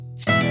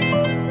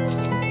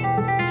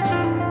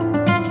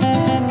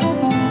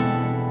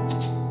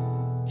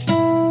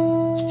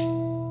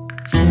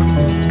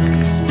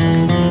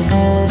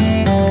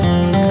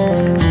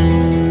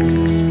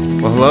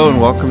Hello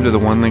and welcome to the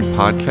One Link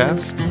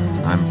Podcast.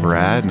 I'm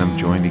Brad and I'm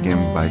joined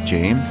again by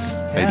James.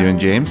 How you doing,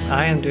 James?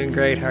 I am doing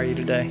great. How are you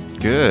today?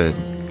 Good.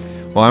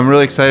 Well, I'm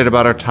really excited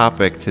about our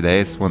topic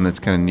today. It's one that's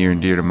kind of near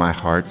and dear to my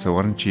heart. So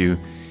why don't you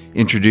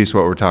introduce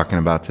what we're talking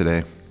about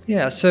today?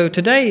 Yeah, so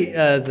today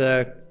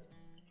the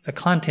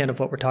content of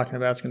what we're talking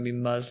about is going to be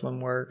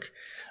Muslim work,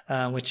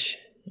 which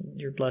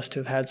you're blessed to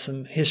have had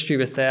some history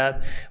with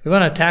that. We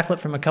want to tackle it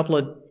from a couple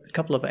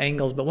of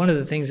angles, but one of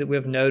the things that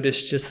we've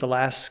noticed just the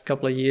last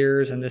couple of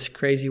years in this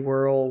crazy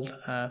world,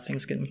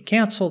 things getting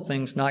canceled,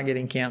 things not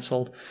getting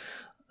canceled,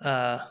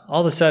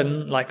 all of a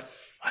sudden, like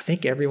I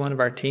think every one of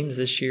our teams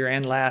this year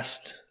and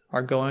last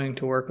are going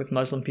to work with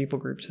Muslim people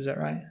groups. Is that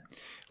right?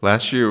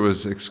 Last year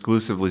was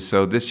exclusively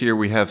so. This year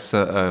we have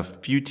a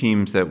few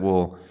teams that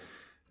will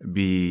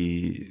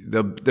be,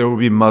 there will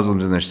be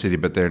Muslims in their city,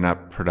 but they're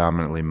not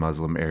predominantly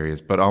Muslim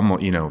areas. But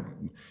almost,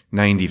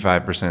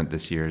 95%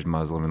 this year is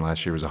Muslim, and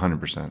last year was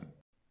 100%.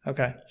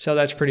 Okay, so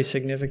that's pretty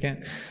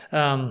significant.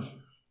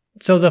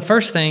 So the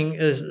first thing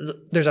is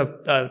there's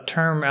a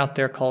term out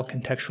there called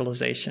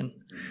contextualization.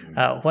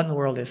 What in the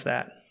world is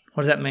that?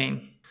 What does that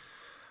mean?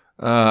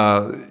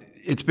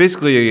 It's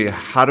basically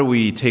how do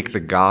we take the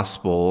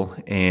gospel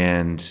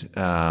and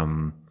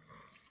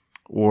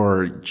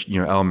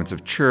elements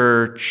of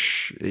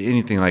church,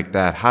 anything like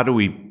that. How do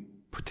we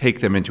take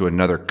them into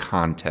another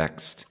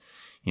context?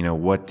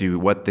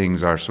 What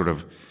things are sort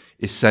of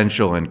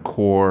essential and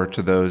core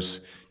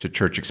to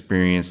church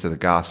experience, to the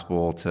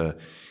gospel,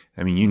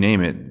 you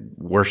name it,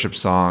 worship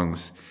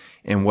songs,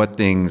 and what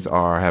things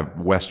have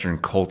Western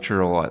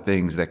cultural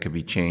things that could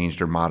be changed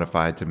or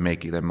modified to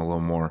make them a little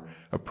more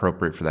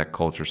appropriate for that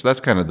culture. So that's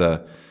kind of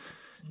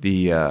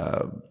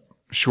the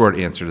short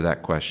answer to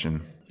that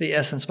question. The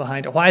essence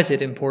behind it. Why is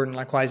it important?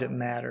 Like, why does it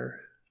matter?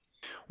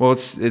 Well,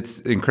 it's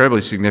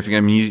incredibly significant.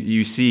 I mean,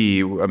 you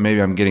see,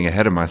 maybe I'm getting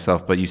ahead of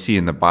myself, but you see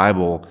in the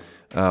Bible,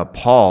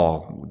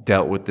 Paul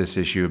dealt with this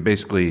issue of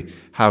basically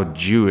how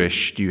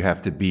Jewish do you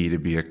have to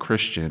be a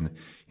Christian?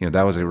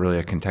 That was really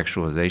a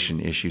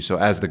contextualization issue. So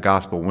as the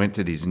gospel went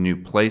to these new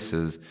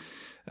places,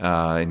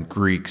 and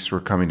Greeks were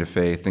coming to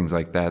faith, things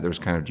like that, there was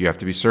kind of, do you have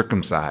to be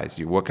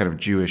circumcised? What kind of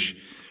Jewish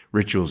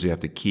rituals do you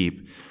have to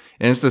keep?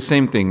 And it's the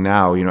same thing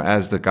now,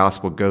 as the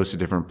gospel goes to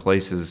different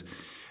places.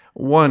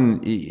 One,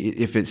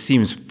 if it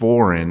seems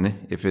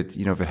foreign, if it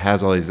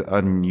has all these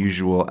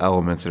unusual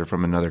elements that are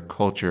from another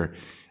culture,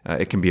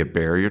 it can be a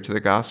barrier to the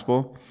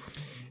gospel.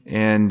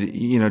 And,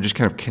 just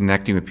kind of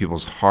connecting with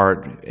people's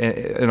heart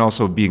and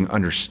also being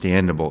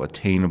understandable,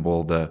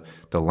 attainable, the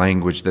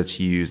language that's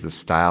used, the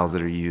styles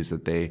that are used,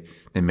 that they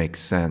make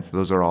sense.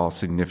 Those are all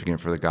significant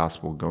for the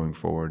gospel going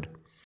forward.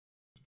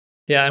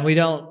 Yeah, and we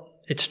don't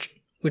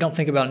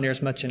think about it near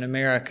as much in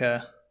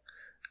America,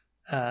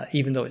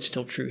 even though it's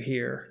still true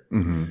here.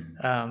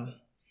 Mm-hmm.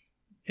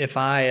 If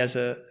I as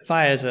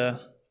a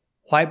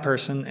white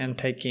person am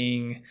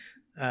taking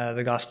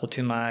the gospel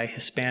to my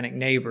Hispanic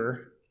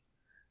neighbor,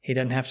 he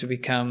doesn't have to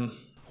become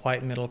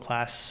white middle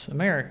class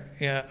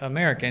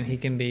American. He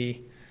can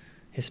be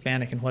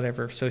Hispanic in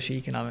whatever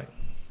socioeconomic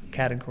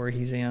category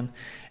he's in.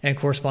 And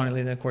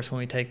correspondingly, then of course, when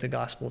we take the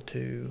gospel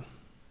to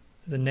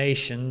the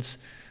nations,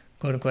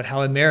 quote unquote,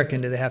 how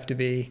American do they have to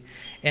be?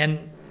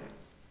 And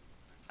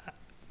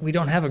we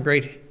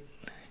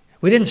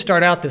didn't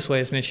start out this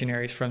way as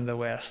missionaries from the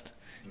West.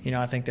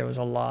 I think there was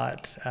a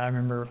lot. I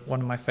remember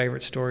one of my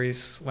favorite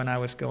stories when I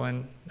was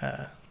going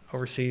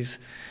overseas.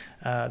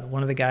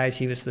 One of the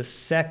guys, I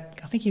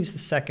think he was the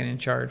second in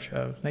charge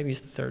of, maybe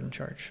he's the third in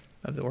charge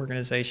of the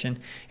organization,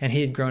 and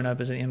he had grown up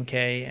as an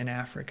MK in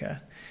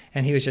Africa.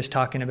 And he was just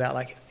talking about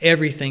like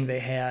everything they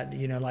had,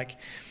 like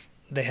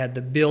they had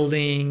the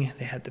building,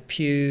 they had the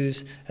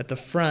pews, at the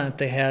front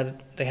they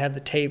had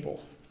the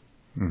table.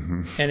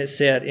 Mm-hmm. And it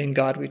said, "In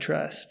God we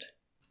trust,"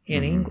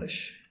 in mm-hmm.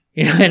 English.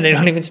 And they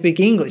don't even speak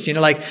English,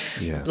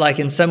 like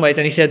in some ways.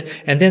 And he said,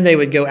 and then they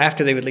would go,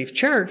 after they would leave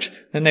church,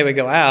 then they would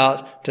go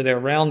out to their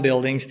round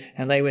buildings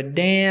and they would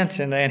dance.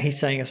 And then he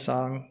sang a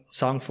song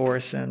for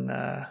us in,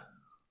 I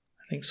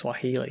think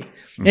Swahili.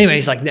 Mm-hmm. Anyway,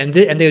 he's like, and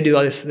they would do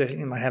all this,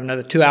 you might have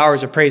another 2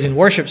 hours of praise and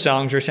worship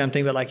songs or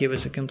something, but like it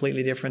was a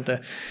completely different,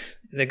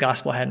 the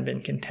gospel hadn't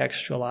been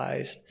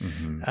contextualized.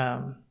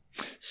 Mm-hmm.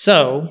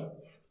 So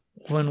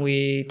when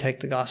we take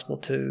the gospel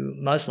to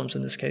Muslims,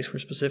 in this case, we're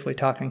specifically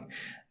talking,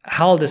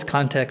 how does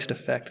context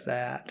affect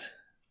that?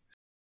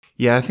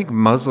 Yeah, I think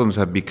Muslims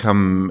have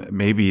become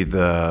maybe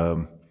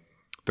the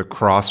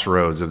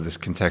crossroads of this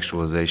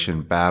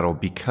contextualization battle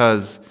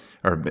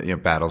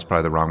battle is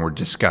probably the wrong word,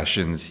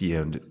 discussions,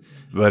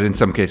 but in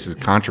some cases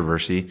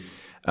controversy,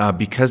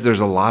 because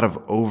there's a lot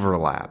of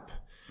overlap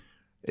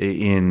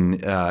in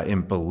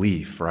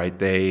belief, right?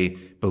 They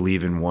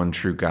believe in one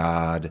true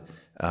God.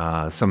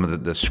 Some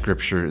of the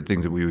scripture,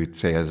 things that we would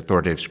say as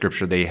authoritative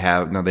scripture,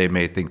 they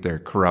may think they're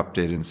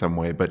corrupted in some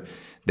way, but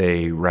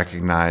they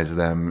recognize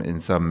them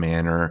in some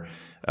manner.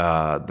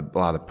 A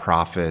lot of the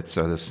prophets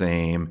are the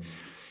same.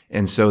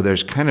 And so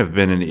there's kind of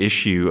been an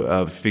issue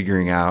of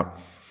figuring out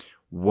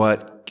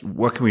what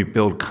can we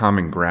build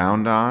common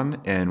ground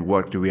on, and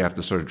what do we have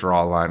to sort of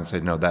draw a line and say,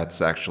 no,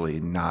 that's actually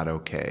not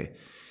okay.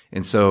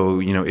 And so,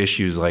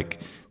 issues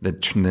like the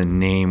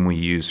name we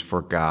use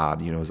for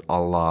God, is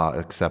Allah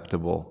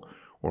acceptable,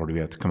 or do we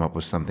have to come up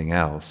with something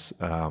else?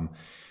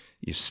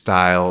 Your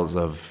styles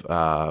of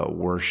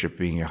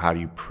worshiping, how do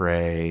you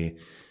pray,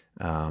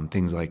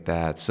 things like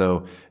that.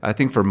 So I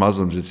think for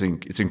Muslims,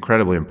 it's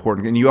incredibly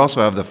important. And you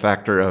also have the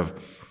factor of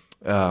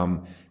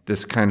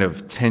this kind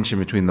of tension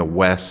between the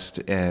West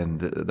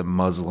and the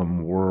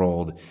Muslim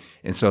world.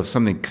 And so if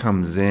something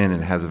comes in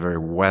and has a very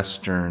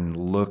Western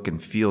look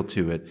and feel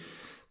to it,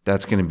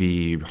 that's going to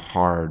be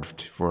hard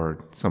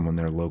for someone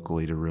there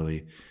locally to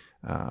really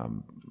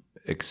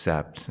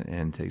accept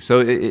and take.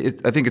 So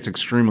I think it's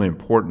extremely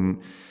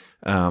important.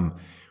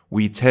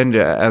 We tend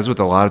to, as with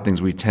a lot of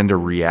things, we tend to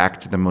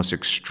react to the most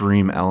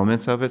extreme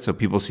elements of it. So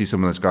people see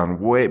someone that's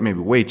gone maybe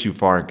way too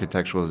far in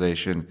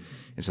contextualization,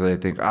 and so they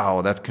think,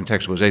 oh, that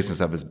contextualization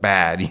stuff is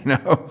bad,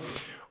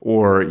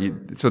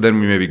 so then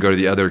we maybe go to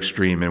the other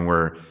extreme and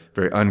we're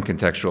very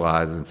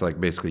uncontextualized. And it's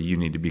like basically you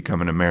need to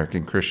become an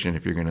American Christian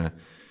if you're going to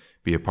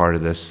be a part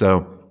of this.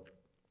 So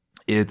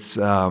it's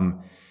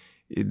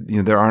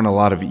there aren't a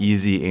lot of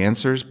easy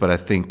answers, but I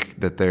think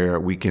that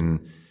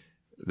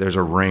there's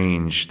a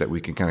range that we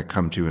can kind of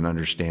come to and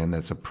understand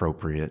that's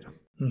appropriate.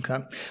 Okay.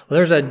 Well,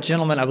 there's a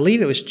gentleman, I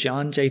believe it was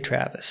John J.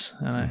 Travis,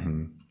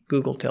 and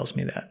Google tells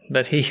me that,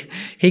 but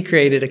he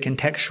created a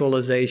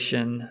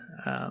contextualization.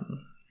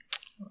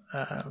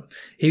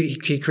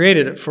 He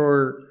created it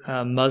for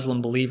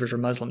Muslim believers or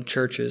Muslim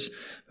churches,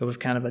 but we've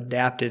kind of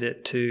adapted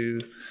it to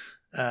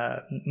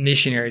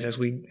missionaries as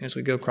we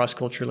go cross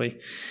culturally,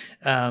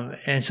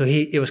 and so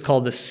it was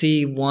called the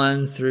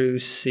C1 through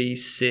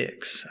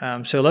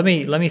C6. So let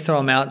me throw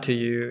them out to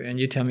you, and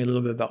you tell me a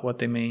little bit about what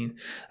they mean.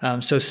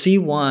 So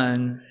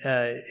C1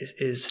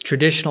 is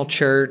traditional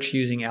church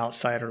using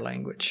outsider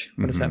language.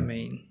 What does that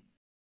mean?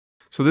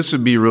 So this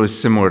would be really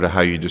similar to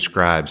how you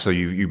described. So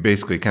you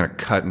basically kind of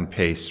cut and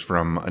paste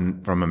from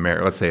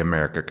America. Let's say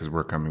America, because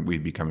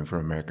we'd be coming from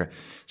America.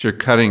 So you're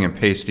cutting and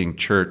pasting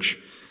church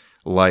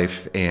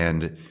life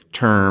and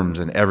terms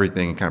and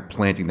everything and kind of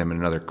planting them in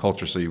another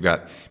culture. So you've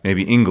got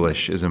maybe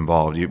English is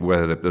involved,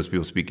 whether those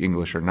people speak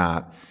English or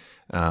not.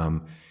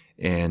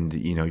 And,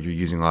 you're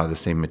using a lot of the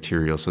same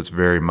material. So it's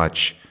very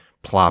much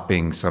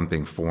plopping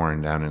something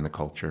foreign down in the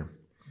culture.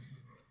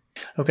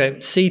 Okay.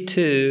 C2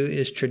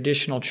 is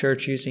traditional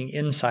church using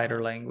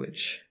insider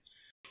language.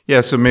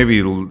 Yeah, so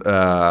maybe,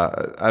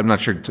 I'm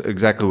not sure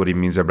exactly what he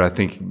means there, but I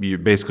think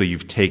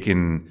you've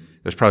taken,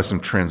 there's probably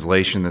some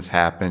translation that's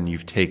happened.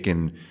 You've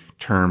taken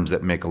terms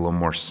that make a little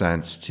more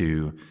sense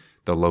to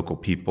the local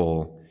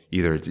people.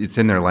 Either it's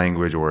in their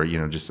language or,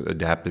 just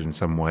adapted in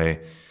some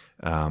way.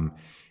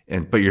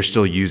 But you're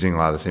still using a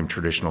lot of the same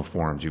traditional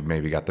forms. You've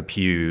maybe got the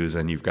pews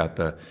and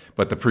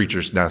but the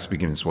preacher's now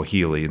speaking in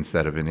Swahili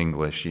instead of in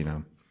English,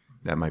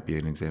 That might be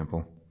an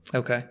example.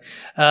 Okay.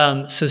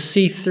 So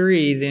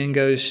C3 then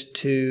goes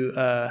to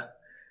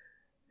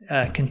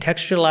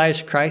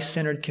contextualize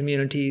Christ-centered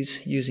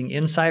communities using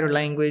insider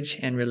language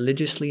and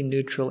religiously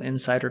neutral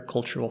insider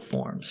cultural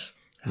forms.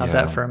 How's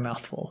that for a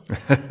mouthful?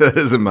 That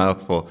is a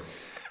mouthful.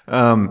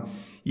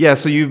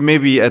 So you've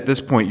maybe at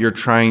this point you're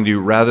trying to,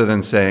 rather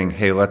than saying,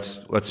 hey, let's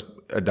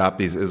adopt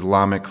these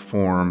Islamic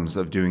forms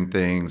of doing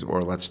things,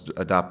 or let's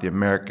adopt the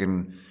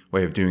American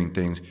way of doing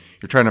things,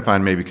 you're trying to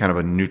find maybe kind of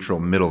a neutral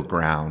middle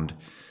ground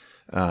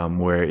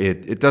where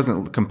it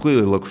doesn't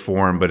completely look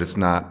foreign, but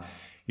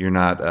you're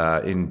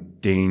not in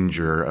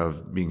danger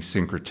of being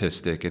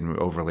syncretistic and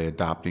overly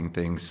adopting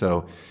things.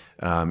 So,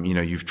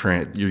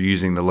 you're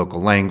using the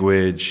local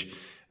language.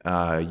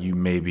 You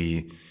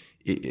maybe,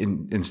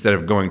 instead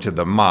of going to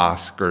the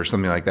mosque or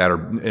something like that,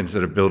 or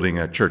instead of building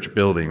a church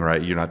building,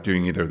 right? You're not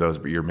doing either of those,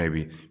 but you're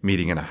maybe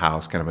meeting in a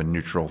house, kind of a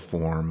neutral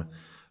form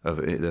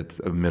that's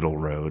a middle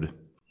road.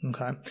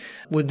 Okay.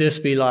 Would this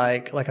be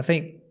like I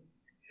think,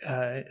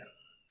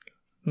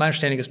 my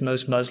understanding is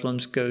most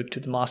Muslims go to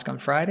the mosque on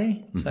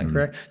Friday. Is that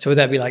correct? So would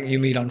that be like you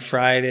meet on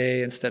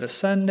Friday instead of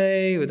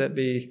Sunday? Would that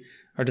be,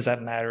 or does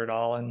that matter at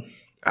all? And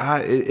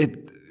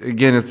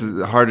again, it's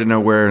hard to know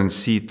where in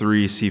C3,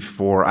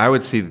 C4. I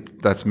would see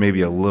that's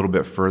maybe a little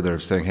bit further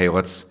of saying, hey,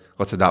 let's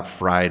adopt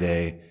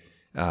Friday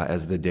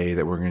as the day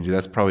that we're going to do.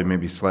 That's probably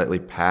maybe slightly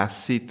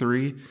past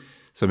C3.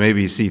 So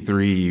maybe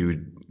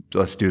C3,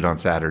 let's do it on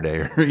Saturday,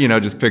 or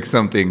just pick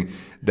something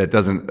that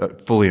doesn't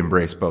fully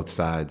embrace both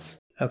sides.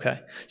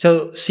 Okay.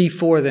 So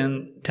C4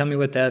 then, tell me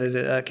what that is.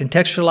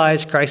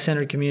 Contextualize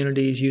Christ-centered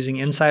communities using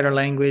insider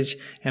language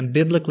and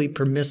biblically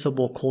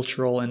permissible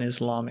cultural and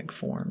Islamic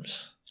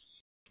forms.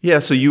 Yeah,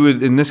 so you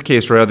would, in this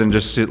case, rather than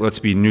just let's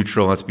be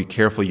neutral, let's be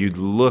careful, you'd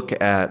look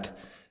at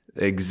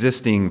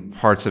existing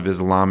parts of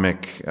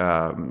Islamic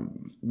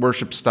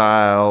worship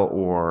style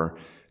or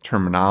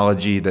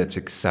terminology that's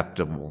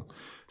acceptable.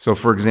 So,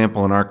 for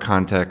example, in our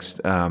context,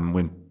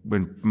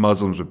 when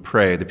Muslims would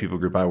pray, the people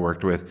group I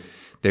worked with,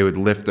 they would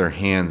lift their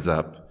hands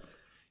up,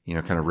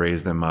 kind of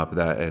raise them up,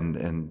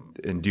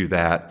 and do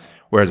that.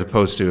 Whereas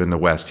opposed to in the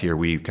West here,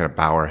 we kind of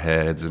bow our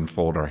heads and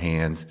fold our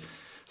hands.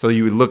 So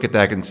you would look at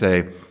that and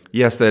say,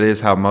 yes, that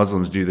is how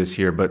Muslims do this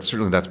here, but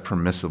certainly that's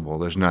permissible.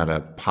 There's not a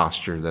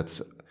posture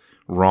that's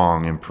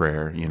wrong in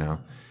prayer, you know.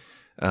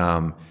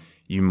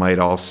 You might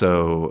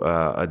also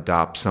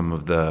adopt some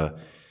of the,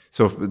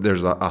 so if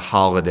there's a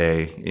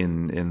holiday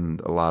in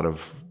a lot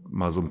of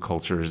Muslim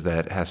cultures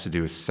that has to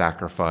do with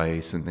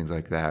sacrifice and things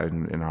like that.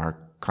 In our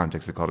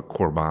context, they call it a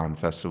Korban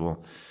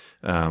festival.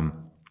 And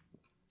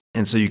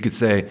so you could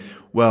say,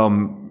 well,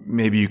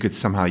 maybe you could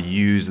somehow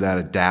use that,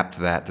 adapt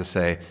that to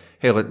say,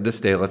 hey, this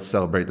day let's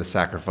celebrate the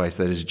sacrifice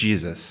that is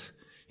Jesus,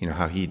 you know,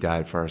 how he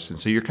died for us. And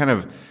so you're kind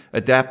of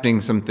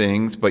adapting some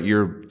things, but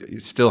you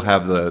still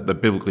have the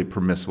biblically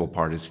permissible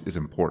part is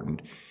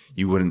important.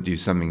 You wouldn't do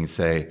something and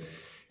say,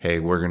 hey,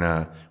 we're going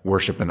to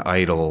worship an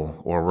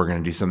idol, or we're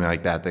going to do something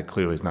like that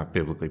clearly is not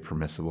biblically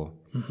permissible.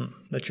 Mm-hmm.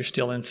 But you're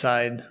still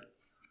inside,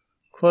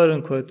 quote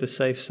unquote, the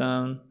safe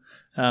zone.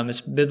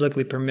 It's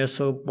biblically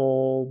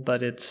permissible,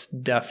 but it's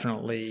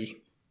definitely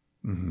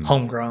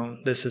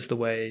homegrown. This is the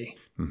way.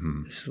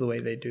 This is the way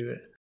they do it.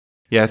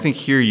 Yeah, I think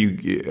here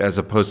you, as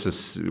opposed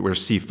to where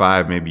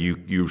C5, maybe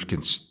you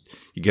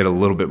get a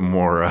little bit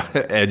more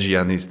edgy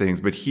on these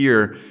things. But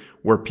here,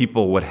 where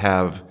people would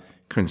have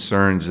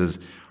concerns is,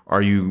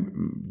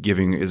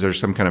 is there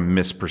some kind of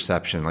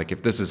misperception? Like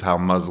if this is how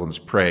Muslims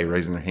pray,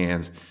 raising their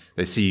hands,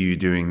 they see you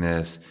doing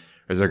this,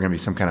 or is there going to be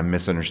some kind of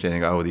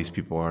misunderstanding? Oh, these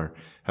people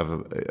have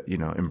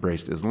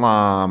embraced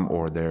Islam,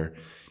 or they're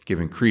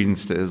giving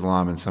credence to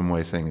Islam in some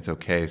way, saying it's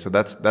okay. So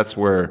that's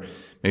where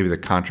maybe the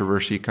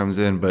controversy comes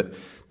in. But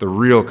the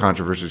real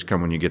controversies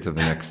come when you get to the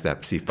next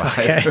step, C5.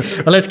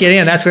 Okay. Well, let's get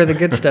in. That's where the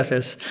good stuff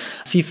is.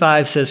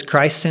 C5 says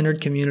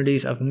Christ-centered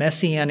communities of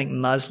Messianic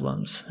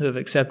Muslims who have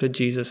accepted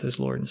Jesus as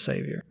Lord and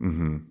Savior.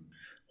 Mm-hmm.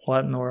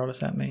 What in the world does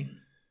that mean?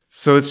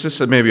 So it's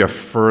just maybe a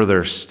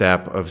further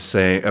step of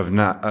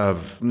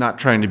not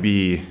trying to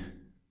be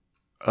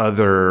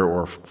other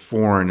or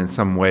foreign in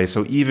some way.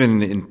 So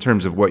even in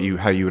terms of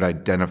how you would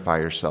identify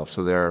yourself.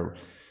 So there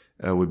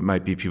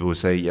might be people who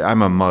say, yeah,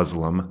 I'm a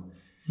Muslim.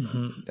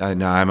 Mm-hmm.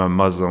 Now I'm a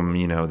Muslim,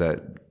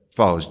 that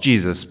follows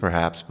Jesus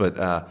perhaps,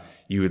 but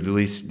you would at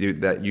least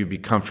you'd be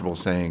comfortable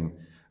saying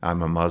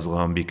I'm a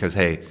Muslim because,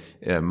 hey,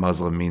 a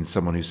Muslim means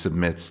someone who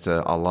submits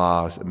to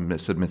Allah,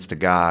 submits to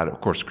God.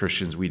 Of course,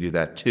 Christians, we do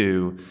that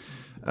too.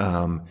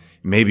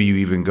 Maybe you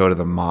even go to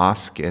the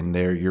mosque and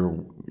there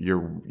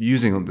you're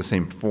using the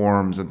same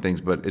forms and things,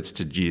 but it's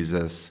to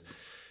Jesus.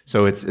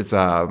 So it's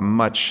a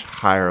much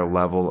higher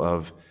level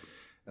of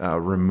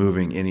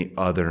removing any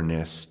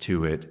otherness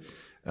to it.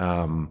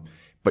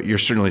 But you're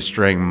certainly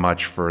straying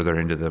much further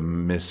into the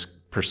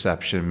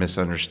misperception,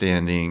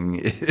 misunderstanding.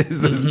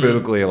 Is this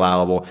biblically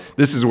allowable?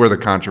 This is where the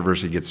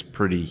controversy gets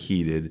pretty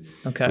heated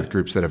with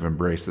groups that have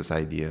embraced this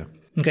idea.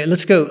 Okay,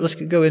 let's go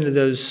into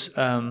those.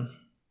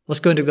 Let's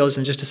go into those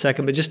in just a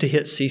second, but just to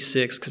hit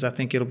C6, because I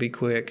think it'll be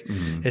quick.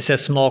 Mm-hmm. It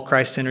says small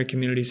Christ-centered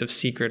communities of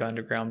secret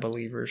underground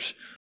believers.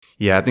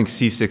 Yeah, I think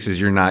C6 is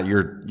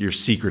you're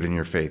secret in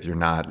your faith. You're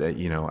not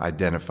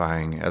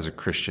identifying as a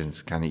Christian.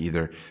 It's kind of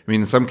either. I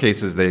mean, in some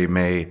cases they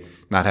may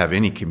not have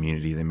any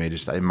community. They may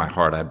just, in my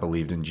heart, I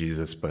believed in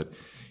Jesus, but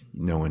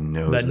no one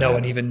knows. But no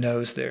one even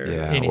knows there.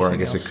 Yeah, or I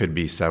guess it could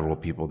be several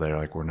people that are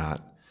like, we're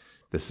not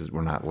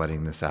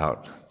letting this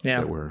out.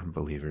 Yeah. That we're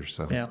believers.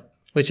 So yeah,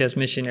 which as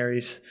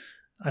missionaries,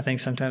 I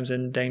think sometimes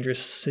in dangerous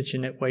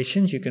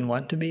situations you can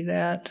want to be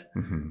that,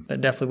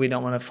 but definitely we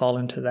don't want to fall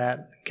into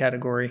that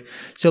category.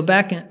 So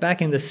back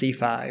in the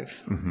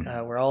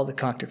C5, where all the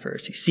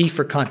controversy, C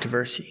for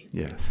controversy.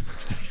 Yes.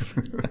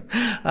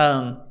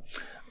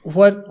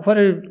 What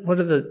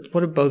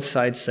do both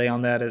sides say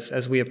on that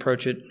as we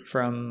approach it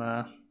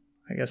from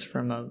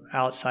from an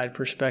outside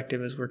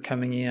perspective as we're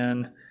coming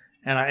in,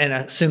 and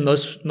I assume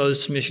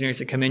most missionaries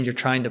that come in, you're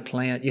trying to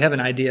plant. You have an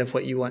idea of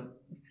what you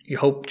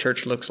hope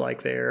church looks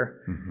like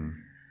there. Mm-hmm.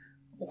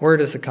 Where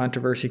does the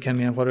controversy come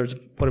in? What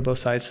do both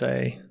sides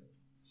say?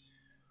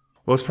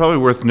 Well, it's probably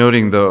worth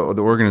noting the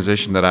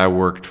organization that I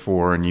worked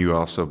for, and you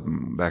also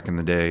back in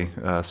the day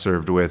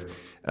served with,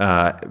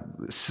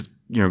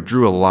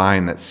 drew a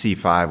line that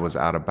C5 was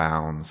out of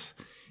bounds.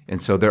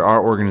 And so there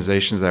are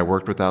organizations that I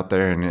worked with out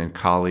there and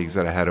colleagues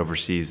that I had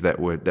overseas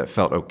that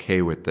felt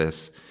okay with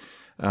this.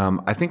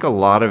 I think a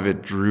lot of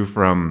it drew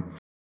from,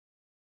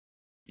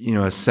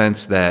 a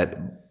sense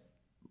that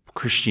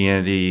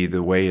Christianity,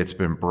 the way it's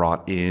been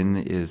brought in,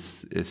 it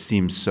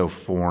seems so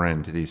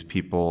foreign to these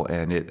people,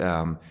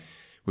 and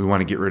we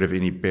want to get rid of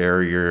any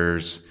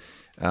barriers.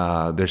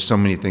 There's so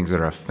many things that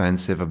are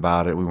offensive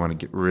about it. We want to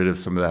get rid of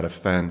some of that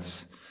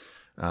offense.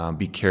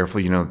 Be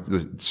careful,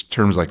 the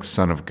terms like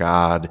Son of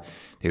God.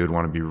 They would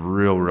want to be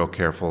real, real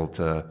careful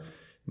to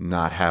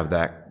not have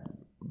that,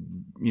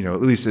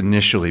 at least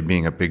initially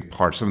being a big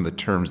part. Some of the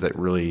terms that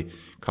really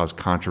cause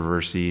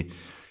controversy.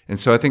 And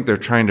so I think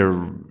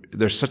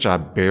there's such a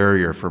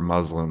barrier for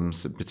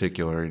Muslims in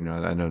particular.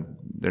 I know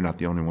they're not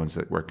the only ones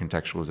where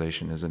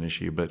contextualization is an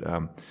issue, but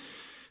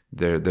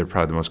they're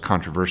probably the most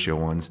controversial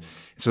ones.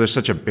 So there's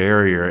such a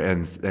barrier,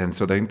 and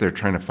so I think they're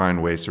trying to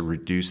find ways to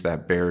reduce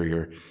that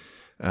barrier.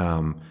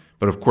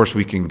 But of course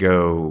we can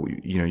go,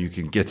 you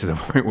can get to the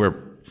point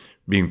where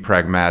being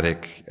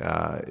pragmatic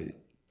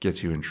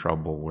gets you in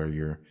trouble where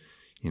you're,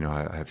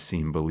 I've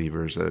seen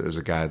believers. There's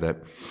a guy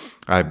that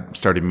I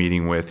started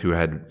meeting with who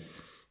had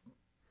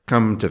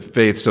come to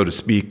faith, so to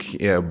speak,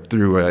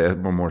 through a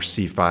more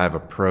C5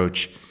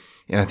 approach.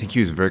 And I think he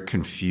was very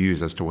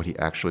confused as to what he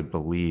actually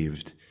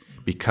believed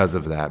because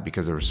of that,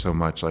 because there was so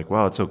much like,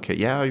 well, it's okay.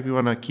 Yeah, if you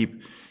want to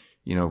keep,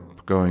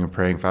 going and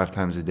praying 5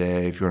 times a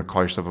day, if you want to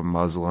call yourself a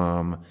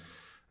Muslim,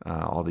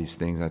 all these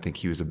things. I think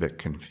he was a bit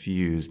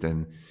confused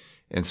and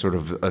sort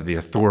of the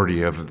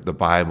authority of the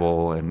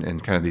Bible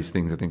and kind of these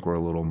things I think were a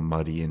little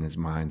muddy in his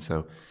mind.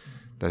 So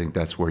I think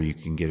that's where you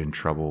can get in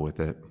trouble with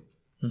it.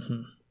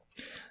 Mm-hmm.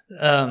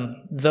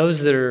 Those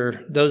that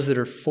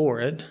are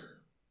for it,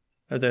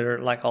 or that are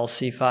like all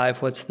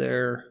C5, what's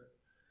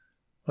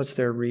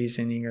their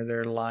reasoning or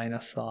their line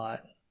of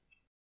thought?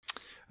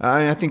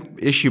 I think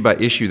issue by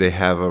issue they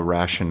have a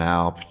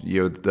rationale.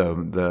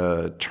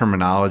 The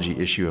terminology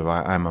issue of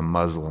I'm a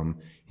Muslim.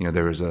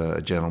 There was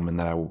a gentleman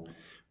that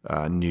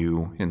I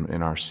knew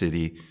in our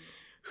city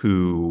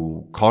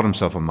who called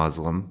himself a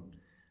Muslim.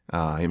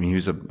 He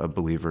was a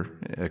believer,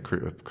 a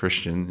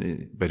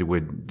Christian, but he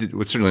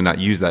would certainly not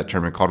use that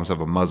term and called himself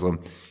a Muslim.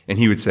 And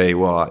he would say,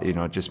 well,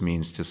 it just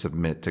means to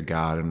submit to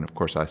God. And of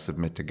course, I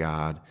submit to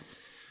God.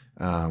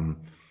 And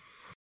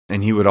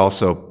he would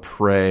also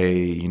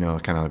pray,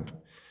 kind of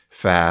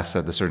fast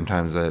at the certain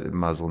times that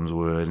Muslims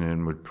would,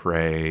 and would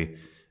pray,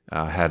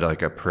 had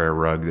like a prayer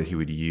rug that he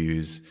would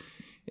use.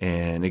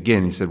 And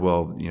again, he said,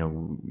 well,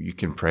 you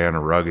can pray on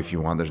a rug if you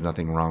want. There's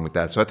nothing wrong with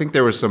that. So I think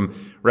there were some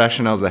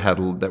rationales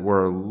that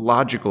were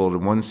logical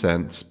in one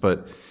sense,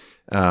 but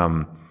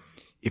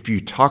if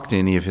you talk to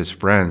any of his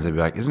friends, they'd be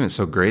like, isn't it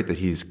so great that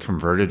he's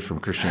converted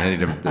from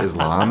Christianity to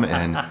Islam?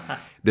 And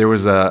there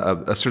was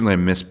certainly a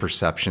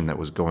misperception that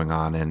was going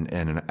on and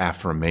an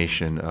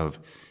affirmation of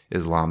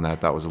Islam that I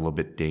thought was a little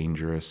bit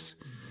dangerous.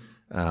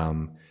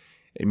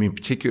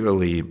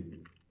 Particularly,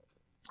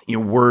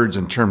 words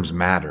and terms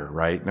matter,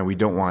 right? Now, we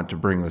don't want to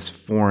bring this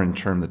foreign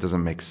term that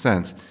doesn't make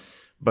sense,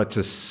 but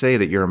to say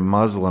that you're a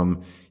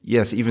Muslim,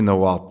 yes, even though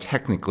while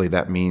technically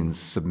that means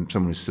someone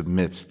who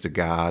submits to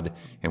God,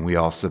 and we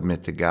all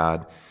submit to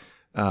God,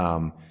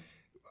 how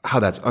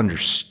that's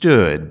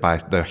understood by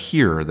the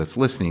hearer that's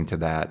listening to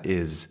that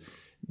is,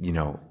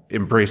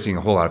 embracing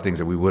a whole lot of things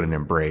that we wouldn't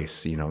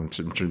embrace, in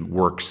terms of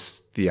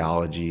works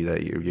theology,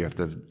 that you have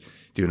to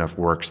do enough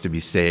works to be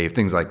saved,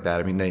 things like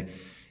that.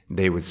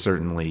 They would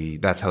certainly,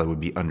 that's how it would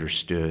be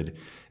understood.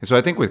 And so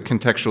I think with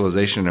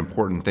contextualization, an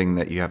important thing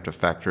that you have to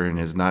factor in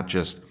is not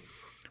just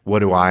what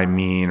do I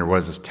mean or what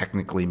does this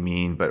technically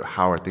mean, but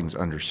how are things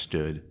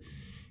understood?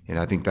 And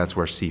I think that's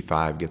where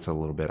C5 gets a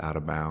little bit out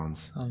of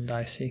bounds.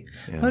 Dicey.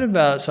 Yeah. What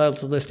about, so I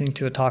was listening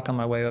to a talk on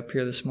my way up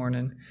here this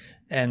morning,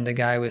 and the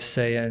guy was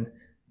saying,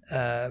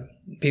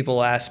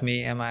 people ask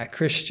me, am I a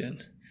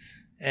Christian?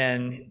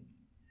 And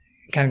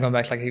kind of going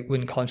back, like he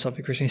wouldn't call himself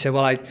a Christian. He said,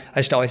 well, I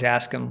just always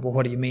ask him, well,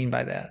 what do you mean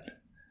by that?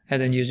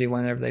 And then usually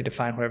whenever they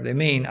define whatever they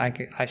mean,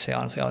 I say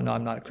honestly, oh, no,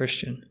 I'm not a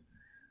Christian.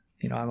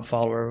 I'm a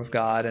follower of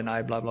God and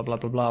I blah, blah, blah,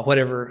 blah, blah,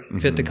 whatever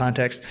fit the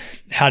context.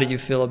 How do you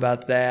feel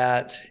about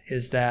that?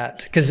 Is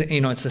that, because,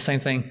 it's the same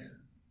thing.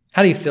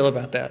 How do you feel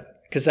about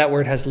that? Because that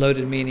word has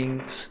loaded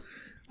meanings.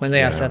 When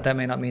they ask that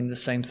may not mean the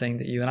same thing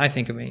that you and I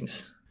think it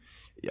means.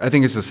 I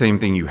think it's the same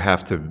thing. You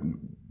have to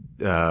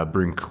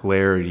bring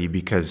clarity,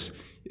 because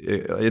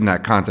in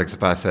that context,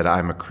 if I said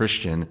I'm a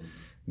Christian,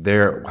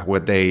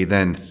 what they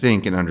then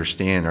think and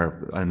understand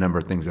are a number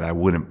of things that I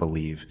wouldn't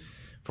believe.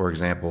 For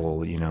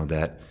example,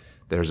 that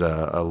there's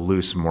a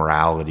loose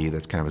morality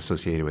that's kind of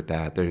associated with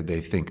that.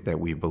 They think that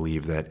we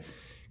believe that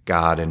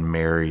God and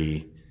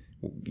Mary,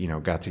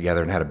 got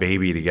together and had a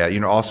baby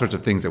together, all sorts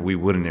of things that we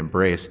wouldn't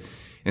embrace.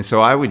 And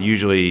so I would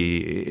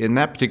usually, in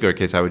that particular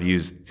case, I would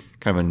use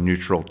kind of a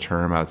neutral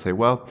term. I would say,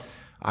 well,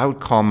 I would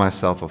call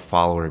myself a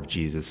follower of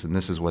Jesus, and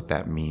this is what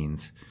that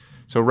means.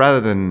 So rather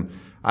than,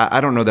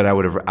 I don't know that I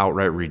would have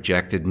outright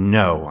rejected,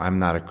 no, I'm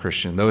not a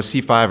Christian. Though a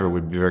C5er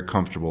would be very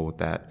comfortable with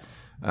that.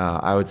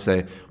 I would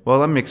say, well,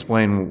 let me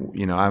explain,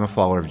 I'm a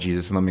follower of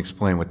Jesus, and let me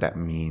explain what that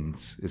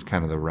means, is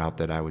kind of the route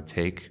that I would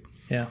take.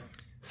 Yeah.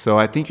 So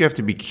I think you have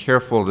to be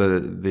careful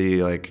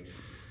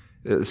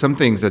some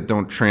things that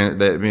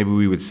that maybe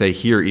we would say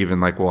here even,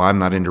 like, well, I'm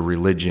not into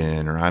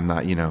religion, or I'm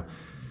not,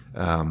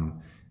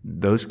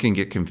 those can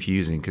get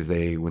confusing, because so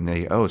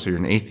you're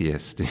an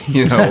atheist,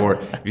 or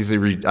if you say,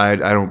 I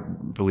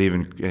don't believe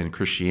in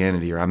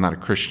Christianity, or I'm not a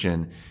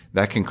Christian,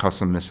 that can cause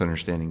some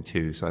misunderstanding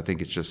too. So I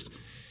think it's just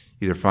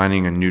either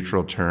finding a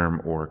neutral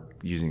term or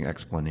using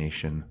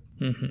explanation.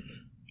 Mm-hmm.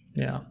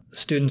 Yeah.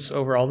 Students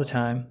over all the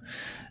time.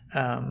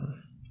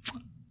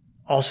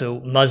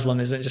 Also, Muslim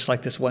isn't just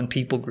like this one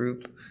people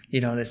group,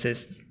 that's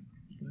this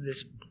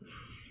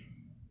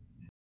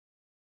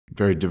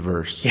very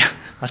diverse. Yeah.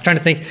 I was trying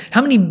to think,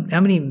 how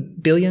many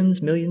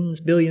billions, millions,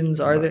 billions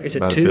are there? Is it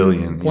about 2? 1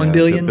 billion. 1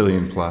 billion? 1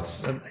 billion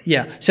plus.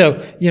 Yeah.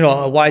 So,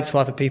 a wide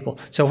swath of people.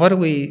 So what do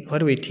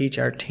we teach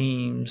our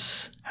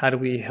teams? How do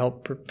we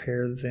help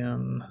prepare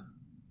them?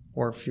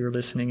 Or if you're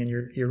listening and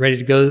you're ready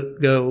to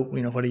go,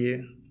 what do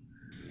you?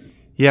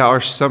 Yeah,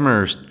 our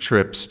summer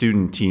trip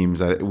student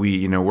teams,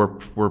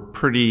 we're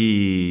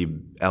pretty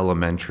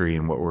elementary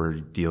in what we're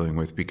dealing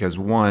with because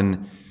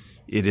one,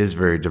 it is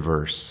very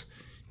diverse,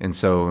 and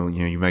so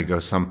you might go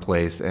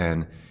someplace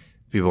and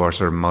people are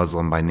sort of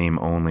Muslim by name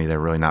only; they're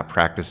really not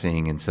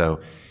practicing, and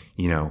so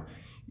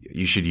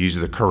you should use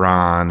the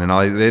Quran and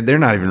all. They're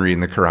not even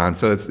reading the Quran,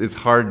 so it's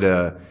hard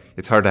to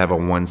have a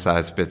one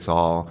size fits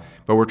all.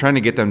 But we're trying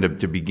to get them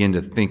to begin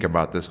to think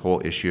about this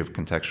whole issue of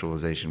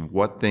contextualization.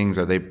 What things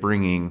are they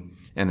bringing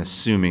and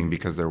assuming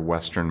because they're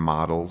Western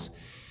models,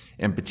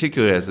 and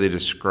particularly as they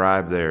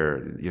describe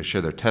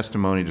share their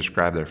testimony,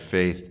 describe their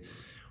faith,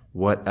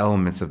 what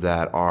elements of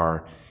that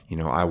are,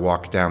 I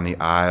walk down the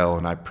aisle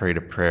and I prayed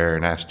a prayer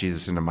and asked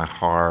Jesus into my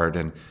heart,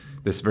 and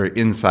this very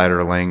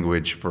insider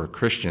language for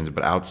Christians,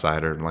 but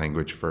outsider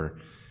language for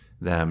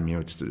them,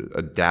 it's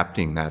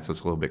adapting that so it's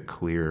a little bit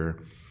clearer.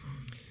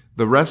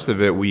 The rest of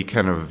it, we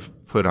kind of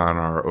put on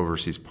our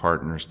overseas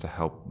partners to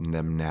help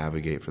them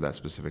navigate for that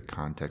specific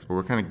context. But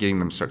we're kind of getting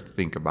them to start to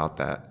think about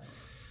that.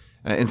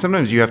 And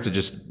sometimes you have to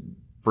just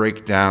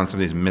break down some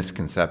of these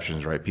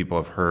misconceptions, right? People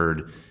have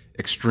heard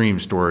extreme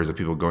stories of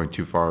people going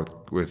too far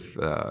with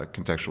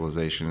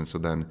contextualization, and so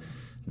then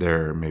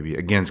they're maybe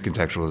against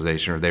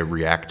contextualization or they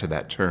react to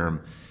that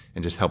term,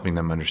 and just helping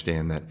them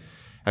understand that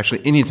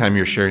actually anytime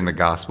you're sharing the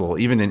gospel,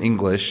 even in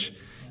English,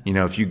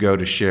 if you go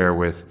to share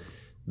with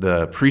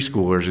the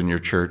preschoolers in your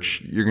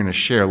church, you're going to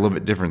share a little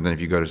bit different than if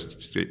you go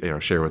to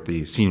share with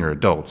the senior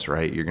adults,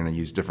 right? You're going to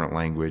use different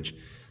language.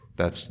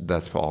 That's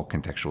all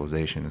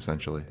contextualization,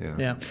 essentially.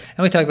 Yeah, and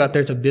we talk about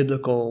there's a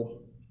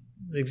biblical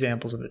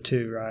examples of it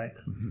too, right?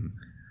 Mm-hmm.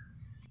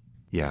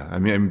 Yeah, I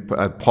mean,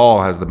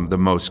 Paul has the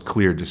most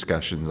clear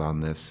discussions on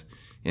this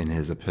in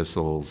his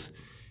epistles,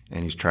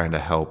 and he's trying to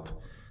help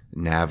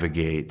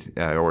navigate.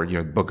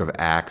 The Book of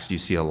Acts, you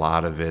see a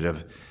lot of it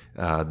of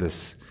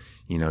this.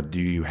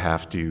 Do you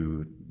have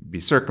to be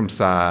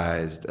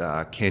circumcised?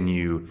 How can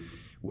you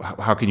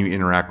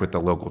interact with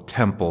the local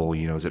temple?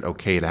 Is it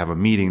okay to have a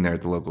meeting there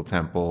at the local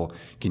temple?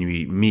 Can you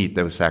eat meat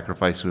that was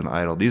sacrificed to an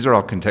idol? These are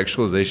all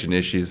contextualization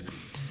issues.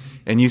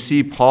 And you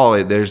see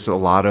Paul, there's a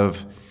lot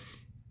of,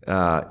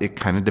 it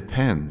kind of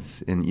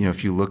depends. And,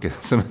 if you look at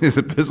some of his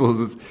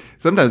epistles,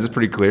 sometimes it's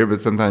pretty clear,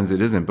 but sometimes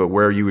it isn't. But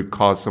where you would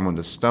cause someone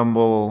to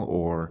stumble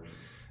or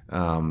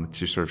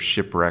to sort of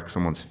shipwreck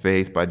someone's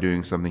faith by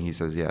doing something, he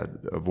says,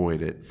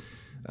 avoid it.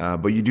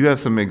 But you do have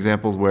some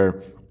examples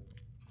where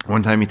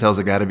one time he tells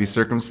a guy to be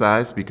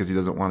circumcised because he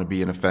doesn't want to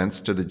be an offense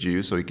to the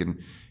Jews so he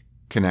can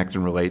connect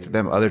and relate to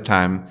them. Other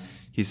time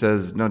he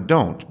says, no,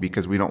 don't,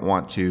 because we don't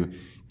want to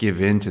give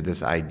in to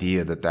this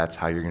idea that that's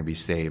how you're going to be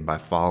saved, by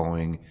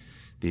following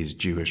these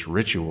Jewish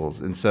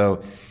rituals. And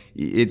so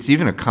it's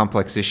even a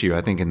complex issue,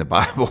 I think, in the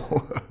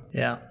Bible.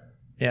 Yeah.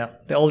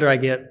 The older I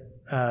get,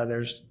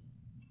 there's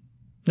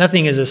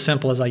nothing is as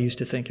simple as I used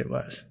to think it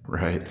was.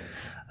 Right.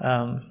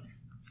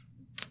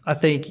 I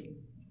think,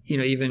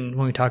 even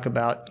when we talk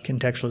about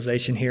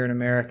contextualization here in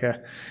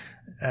America,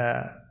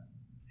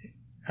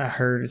 I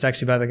heard, it's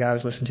actually by the guy I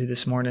was listening to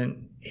this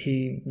morning,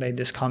 he made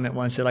this comment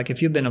once that,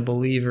 if you've been a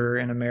believer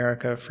in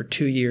America for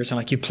 2 years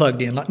and you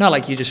plugged in, not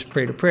like you just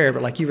prayed a prayer,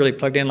 but you really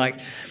plugged in,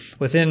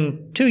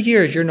 within 2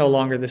 years, you're no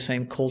longer the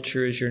same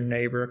culture as your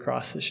neighbor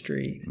across the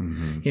street.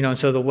 Mm-hmm. And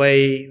so the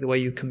way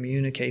you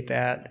communicate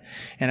that,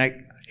 and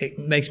it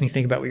makes me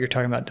think about what you're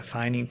talking about,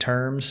 defining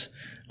terms.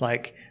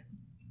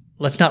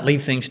 Let's not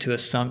leave things to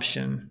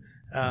assumption,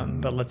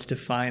 but let's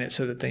define it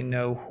so that they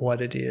know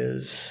what it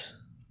is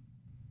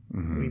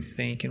we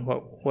think and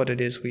what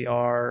it is we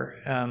are.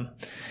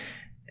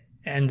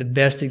 And the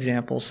best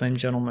example, same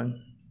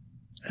gentleman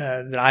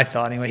that I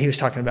thought anyway, he was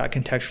talking about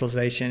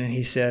contextualization, and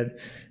he said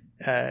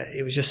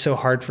it was just so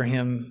hard for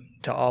him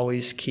to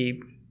always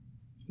keep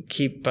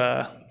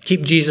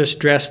Jesus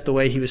dressed the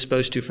way he was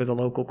supposed to for the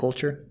local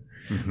culture.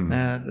 Mm-hmm.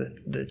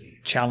 The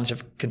challenge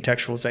of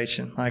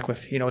contextualization,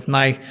 with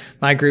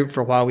my group for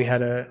a while,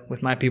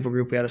 with my people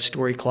group, we had a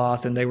story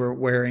cloth, and they were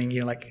wearing,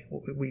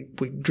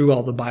 we drew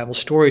all the Bible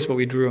stories, but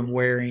we drew them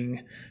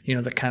wearing,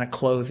 the kind of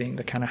clothing,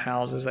 the kind of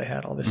houses they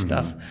had, all this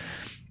stuff.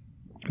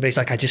 But he's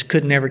I just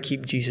could never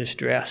keep Jesus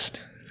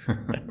dressed.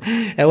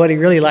 And what he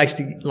really likes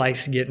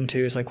to get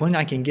into is when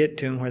I can get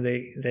to him where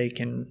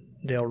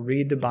they'll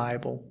read the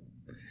Bible,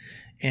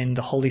 and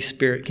the Holy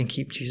Spirit can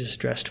keep Jesus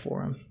dressed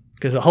for them.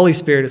 Because the Holy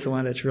Spirit is the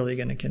one that's really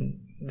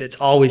that's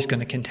always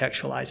going to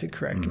contextualize it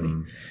correctly,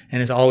 and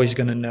is always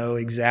going to know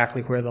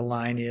exactly where the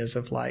line is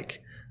of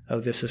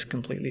this is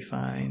completely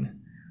fine,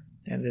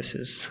 and this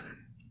is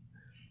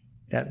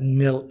that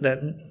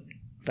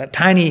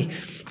tiny.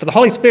 For the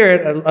Holy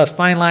Spirit, a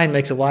fine line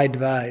makes a wide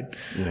divide.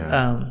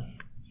 Yeah.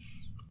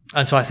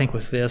 And so I think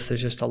with this, there's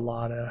just a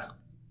lot of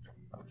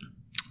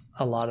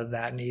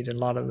that needed, a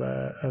lot of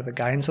the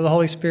guidance of the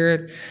Holy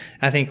Spirit.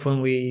 I think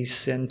when we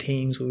send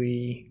teams,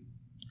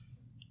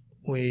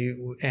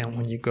 and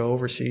when you go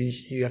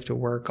overseas, you have to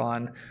work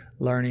on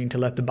learning to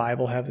let the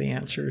Bible have the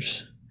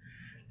answers,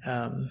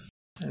 and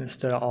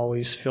instead of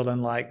always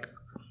feeling like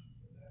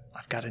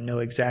I've got to know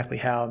exactly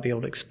how and be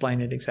able to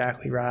explain it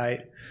exactly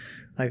right,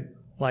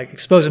 like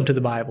expose them to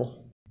the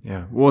Bible.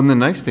 Yeah. Well, and the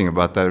nice thing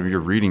about that, if you're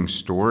reading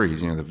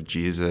stories, of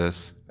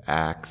Jesus,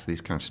 Acts,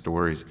 these kind of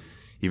stories,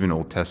 even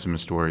Old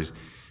Testament stories,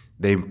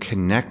 they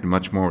connect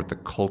much more with the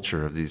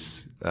culture of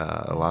these,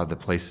 a lot of the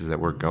places that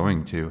we're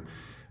going to.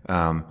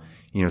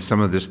 Some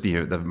of this, the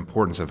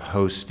importance of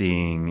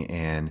hosting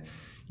and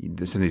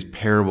some of these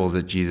parables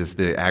that Jesus,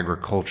 the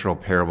agricultural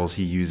parables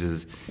he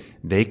uses,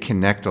 they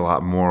connect a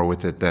lot more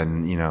with it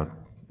than,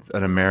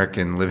 an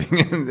American living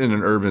in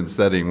an urban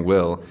setting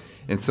will.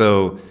 And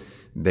so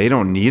they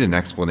don't need an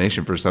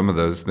explanation for some of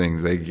those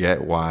things. They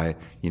get why,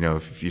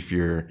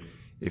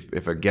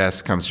 if a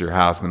guest comes to your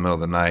house in the middle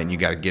of the night and you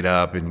got to get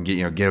up and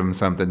give them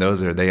something,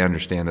 they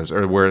understand those.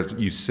 Or where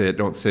you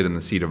don't sit in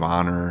the seat of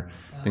honor,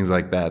 things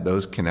like that.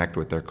 Those connect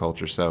with their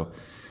culture. So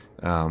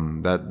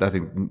that I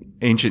think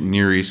ancient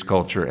Near East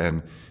culture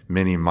and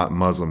many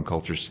Muslim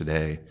cultures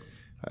today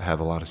have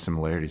a lot of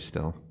similarities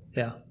still.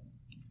 Yeah.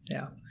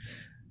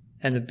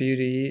 And the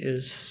beauty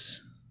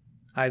is,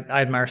 I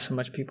admire so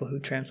much people who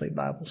translate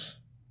Bibles.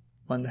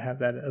 One, to have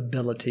that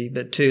ability,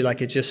 but two,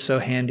 it's just so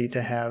handy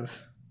to have.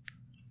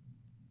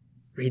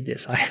 Read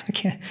this. I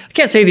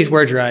can't say these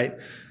words right.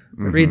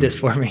 Read this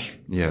for me.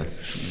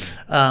 Yes.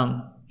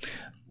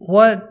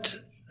 What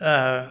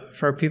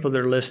for people that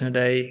are listening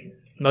today?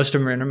 Most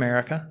of them are in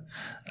America.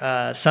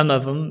 Some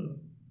of them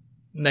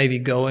may be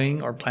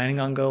going or planning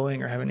on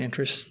going or have an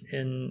interest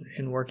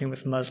in working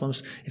with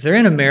Muslims. If they're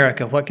in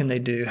America, what can they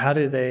do? How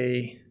can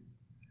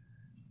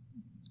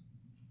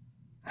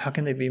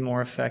they be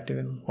more effective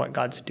in what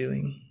God's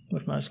doing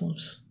with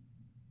Muslims?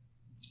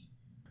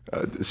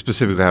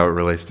 Specifically how it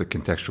relates to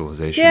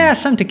contextualization. Yeah,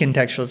 some to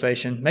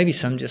contextualization. Maybe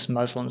some just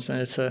Muslims.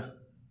 And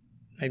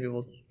maybe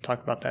we'll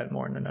talk about that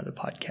more in another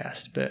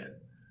podcast.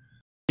 But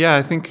yeah,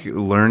 I think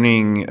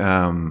learning,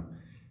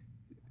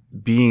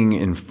 being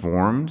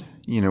informed,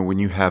 when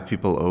you have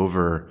people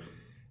over,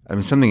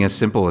 something as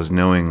simple as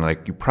knowing,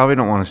 you probably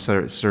don't want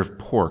to serve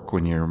pork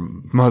when your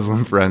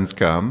Muslim friends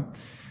come.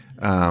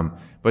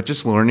 But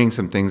just learning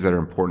some things that are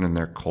important in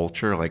their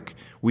culture.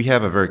 We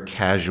have a very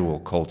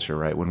casual culture,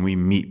 right? When we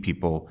meet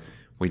people,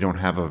 we don't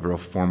have a real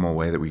formal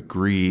way that we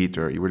greet,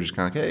 or we're just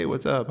kind of like, hey,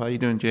 what's up? How you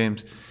doing,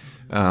 James?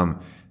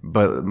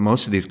 But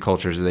most of these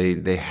cultures,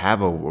 they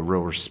have a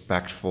real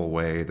respectful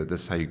way that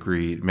this is how you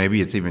greet.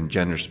 Maybe it's even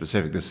gender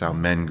specific. This is how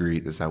men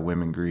greet. This is how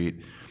women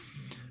greet.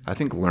 I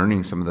think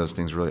learning some of those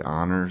things really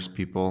honors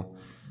people.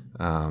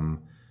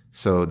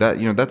 So that,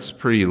 that's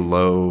pretty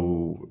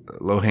low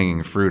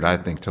hanging fruit, I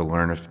think, to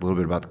learn a little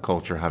bit about the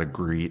culture, how to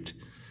greet,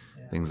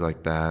 things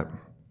like that.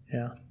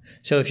 Yeah.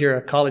 So if you're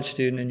a college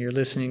student and you're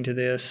listening to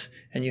this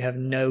and you have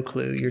no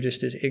clue, you're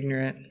just as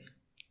ignorant,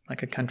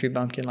 like a country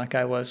bumpkin, like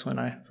I was when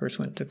I first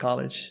went to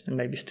college, and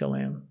maybe still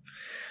am.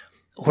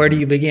 Where do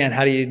you begin?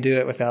 How do you do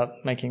it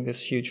without making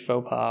this huge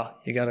faux pas?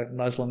 You got a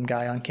Muslim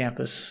guy on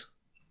campus.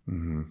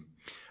 Mm-hmm.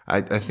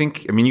 I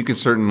think, you can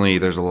certainly,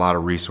 there's a lot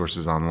of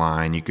resources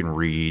online. You can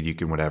read, you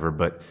can whatever,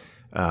 but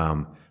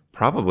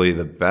probably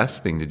the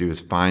best thing to do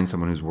is find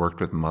someone who's worked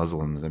with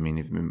Muslims.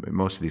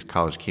 Most of these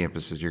college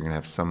campuses, you're going to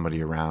have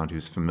somebody around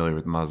who's familiar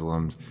with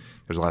Muslims.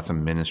 There's lots of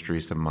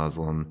ministries to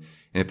Muslim.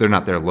 And if they're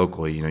not there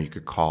locally, you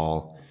could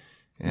call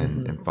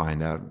and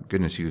find out.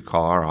 Goodness, you could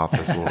call our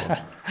office.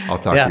 I'll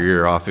talk your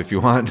ear off if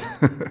you want.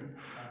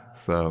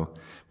 But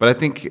I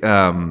think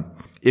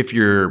if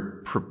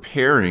you're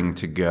preparing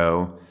to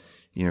go,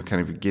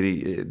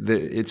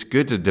 it's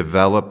good to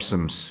develop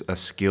a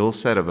skill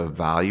set of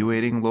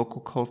evaluating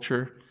local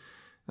culture,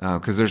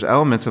 because there's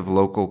elements of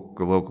local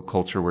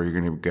culture where you're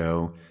going to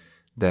go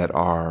that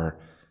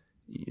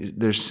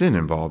there's sin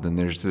involved, and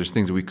there's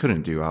things that we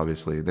couldn't do,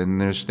 obviously. Then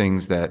there's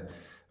things that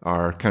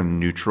are kind of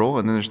neutral,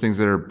 and then there's things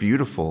that are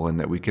beautiful and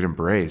that we could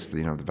embrace.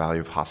 The value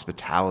of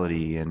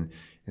hospitality and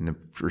the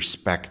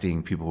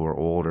respecting people who are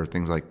older,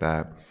 things like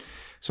that.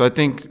 So I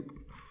think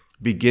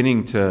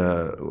beginning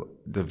to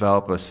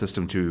develop a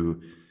system to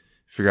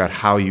figure out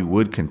how you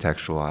would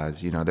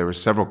contextualize. There were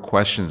several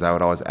questions I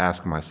would always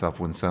ask myself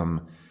when we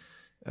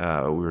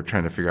were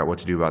trying to figure out what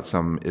to do about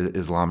some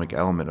Islamic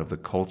element of the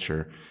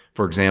culture.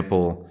 For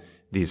example,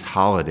 these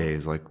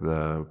holidays like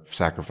the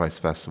sacrifice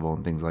festival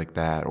and things like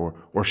that,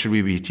 or should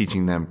we be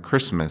teaching them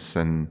Christmas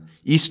and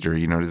Easter?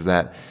 Does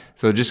that?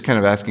 So just kind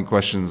of asking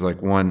questions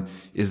like, one,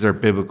 is there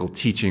biblical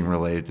teaching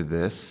related to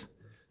this?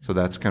 So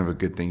that's kind of a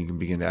good thing you can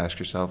begin to ask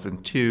yourself.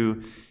 And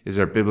two, is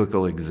there a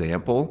biblical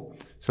example?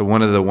 So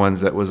one of the ones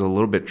that was a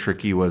little bit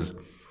tricky was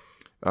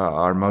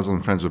our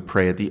Muslim friends would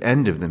pray at the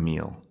end of the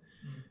meal.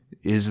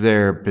 Is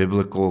there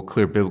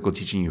clear biblical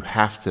teaching you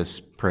have to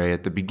pray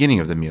at the beginning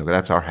of the meal?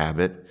 That's our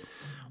habit.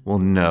 Well,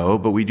 no,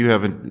 but we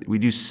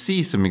do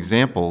see some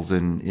examples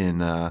in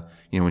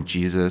when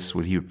Jesus,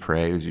 when he would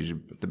pray, it was usually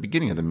at the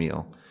beginning of the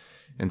meal.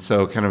 And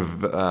so kind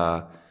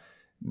of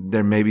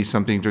there may be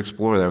something to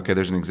explore there. Okay,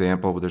 there's an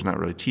example, but there's not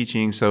really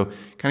teaching. So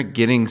kind of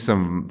getting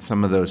some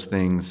of those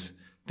things,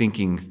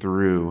 thinking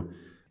through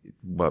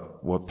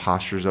what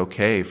posture is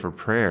okay for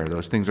prayer.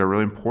 Those things are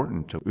really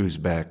important to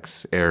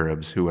Uzbeks,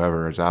 Arabs,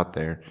 whoever is out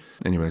there.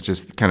 Anyway, it's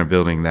just kind of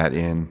building that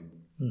in.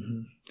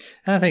 Mm-hmm.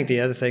 And I think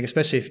the other thing,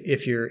 especially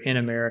if you're in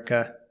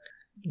America,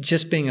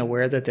 just being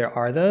aware that there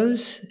are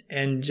those,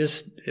 and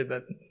just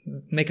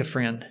make a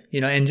friend,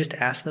 and just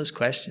ask those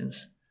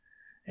questions.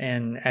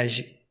 And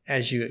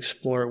as you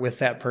explore it with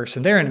that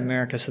person, they're in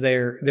America, so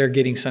they're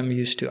getting some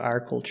used to our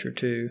culture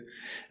too,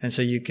 and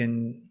so you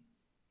can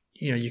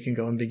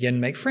go and begin to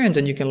make friends,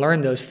 and you can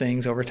learn those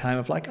things over time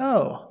of like,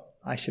 oh,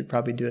 I should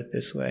probably do it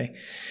this way.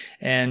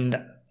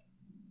 And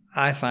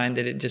I find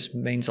that it just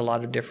makes a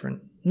lot of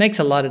difference, means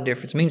a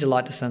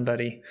lot to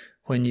somebody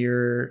when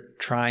you're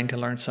trying to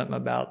learn something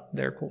about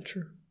their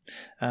culture.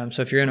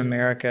 So if you're in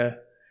America,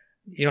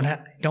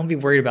 don't be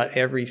worried about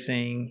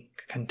everything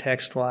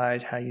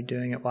context-wise, how you're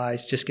doing it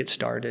wise. Just get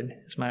started,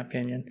 is my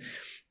opinion.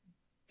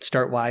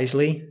 Start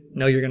wisely.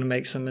 Know you're going to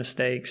make some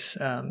mistakes,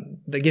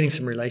 but getting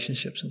some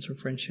relationships and some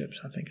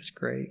friendships, I think, is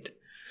great.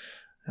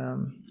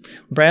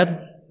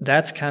 Brad,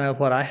 that's kind of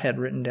what I had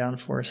written down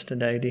for us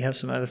today. Do you have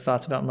some other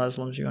thoughts about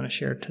Muslims you want to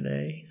share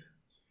today?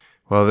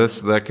 Well,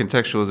 that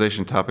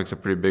contextualization topic's a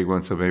pretty big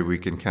one, so maybe we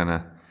can kind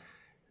of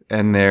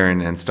end there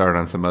and start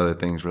on some other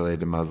things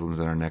related to Muslims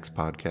in our next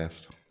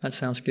podcast. That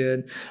sounds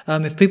good.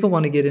 If people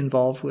want to get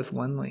involved with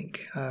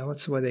OneLink,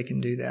 what's the way they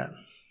can do that?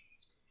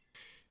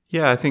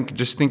 Yeah, I think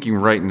just thinking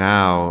right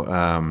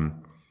now,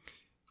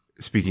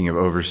 speaking of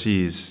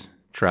overseas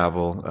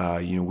travel,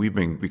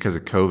 because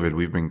of COVID,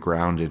 we've been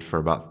grounded for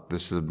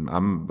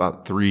I'm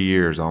about 3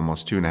 years,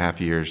 almost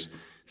 2.5 years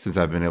since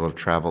I've been able to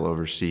travel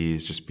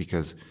overseas, just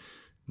because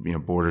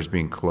borders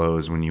being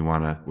closed. When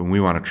we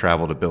want to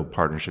travel to build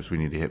partnerships, we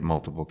need to hit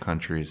multiple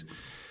countries.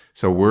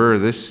 So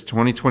this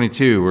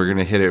 2022, we're going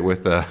to hit it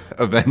with a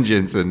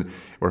vengeance, and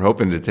we're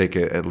hoping to take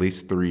at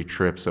least 3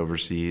 trips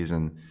overseas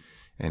and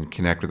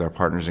connect with our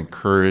partners,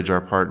 encourage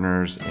our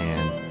partners,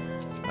 and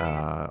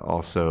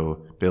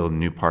also build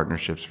new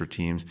partnerships for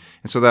teams.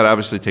 And so that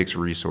obviously takes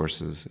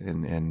resources.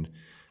 And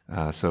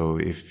so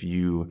if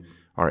you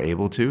are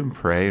able to and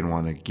pray and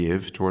want to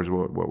give towards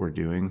what we're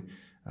doing,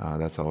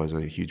 that's always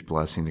a huge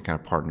blessing to kind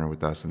of partner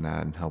with us in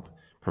that and help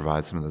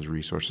provide some of those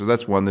resources. So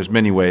that's one. There's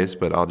many ways,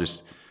 but I'll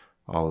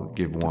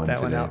give one today.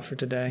 Put that one out for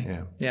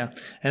today. Yeah.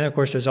 And of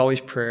course, there's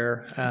always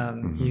prayer.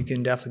 You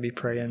can definitely be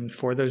praying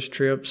for those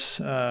trips,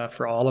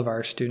 for all of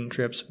our student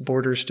trips,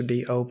 borders to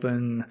be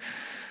open,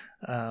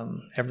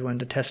 everyone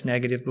to test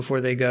negative before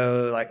they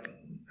go,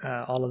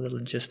 all of the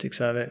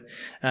logistics of it.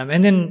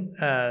 And then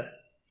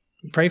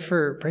pray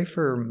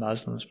for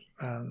Muslims.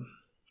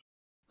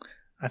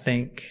 I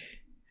think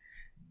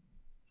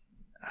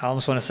I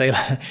almost want to say,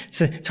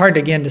 it's hard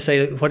again to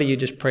say, what do you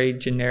just pray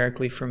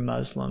generically for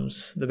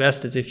Muslims? The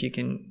best is if you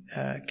can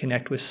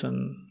connect with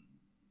some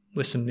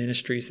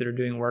ministries that are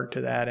doing work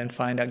to that, and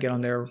get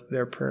on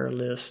their prayer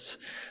lists,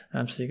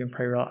 so you can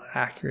pray real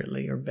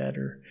accurately or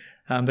better.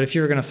 But if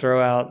you were going to throw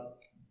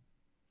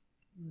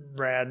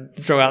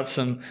out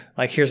some,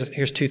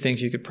 here's 2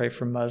 things you could pray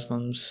for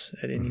Muslims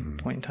at any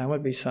point in time, what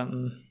would be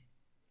something?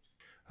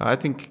 I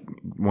think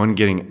one,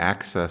 getting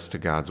access to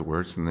God's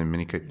words, and in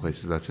many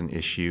places that's an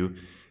issue,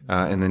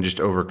 and then just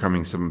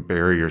overcoming some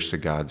barriers to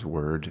God's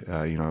word.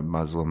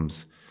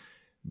 Muslims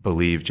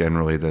believe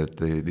generally that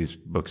these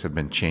books have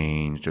been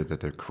changed, or that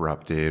they're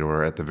corrupted,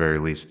 or at the very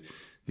least,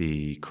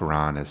 the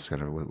Quran has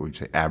kind of what we'd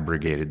say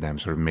abrogated them,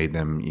 sort of made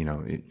them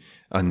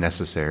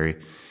unnecessary,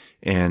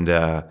 and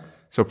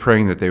so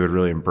praying that they would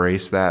really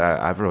embrace that.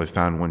 I've really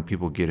found when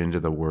people get into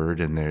the word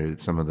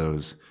and some of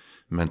those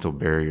mental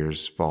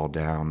barriers fall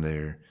down,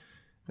 they're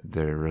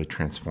really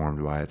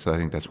transformed by it. So I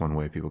think that's one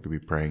way people could be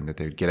praying, that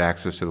they would get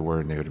access to the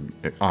word and they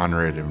would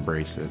honor it,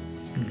 embrace it.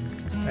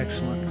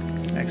 Excellent.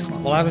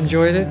 Well, I've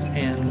enjoyed it,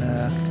 and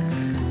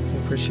we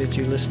appreciate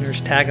you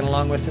listeners tagging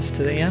along with us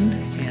to the end,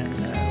 and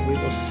we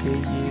will see you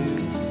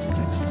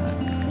next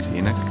time. See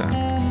you next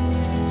time.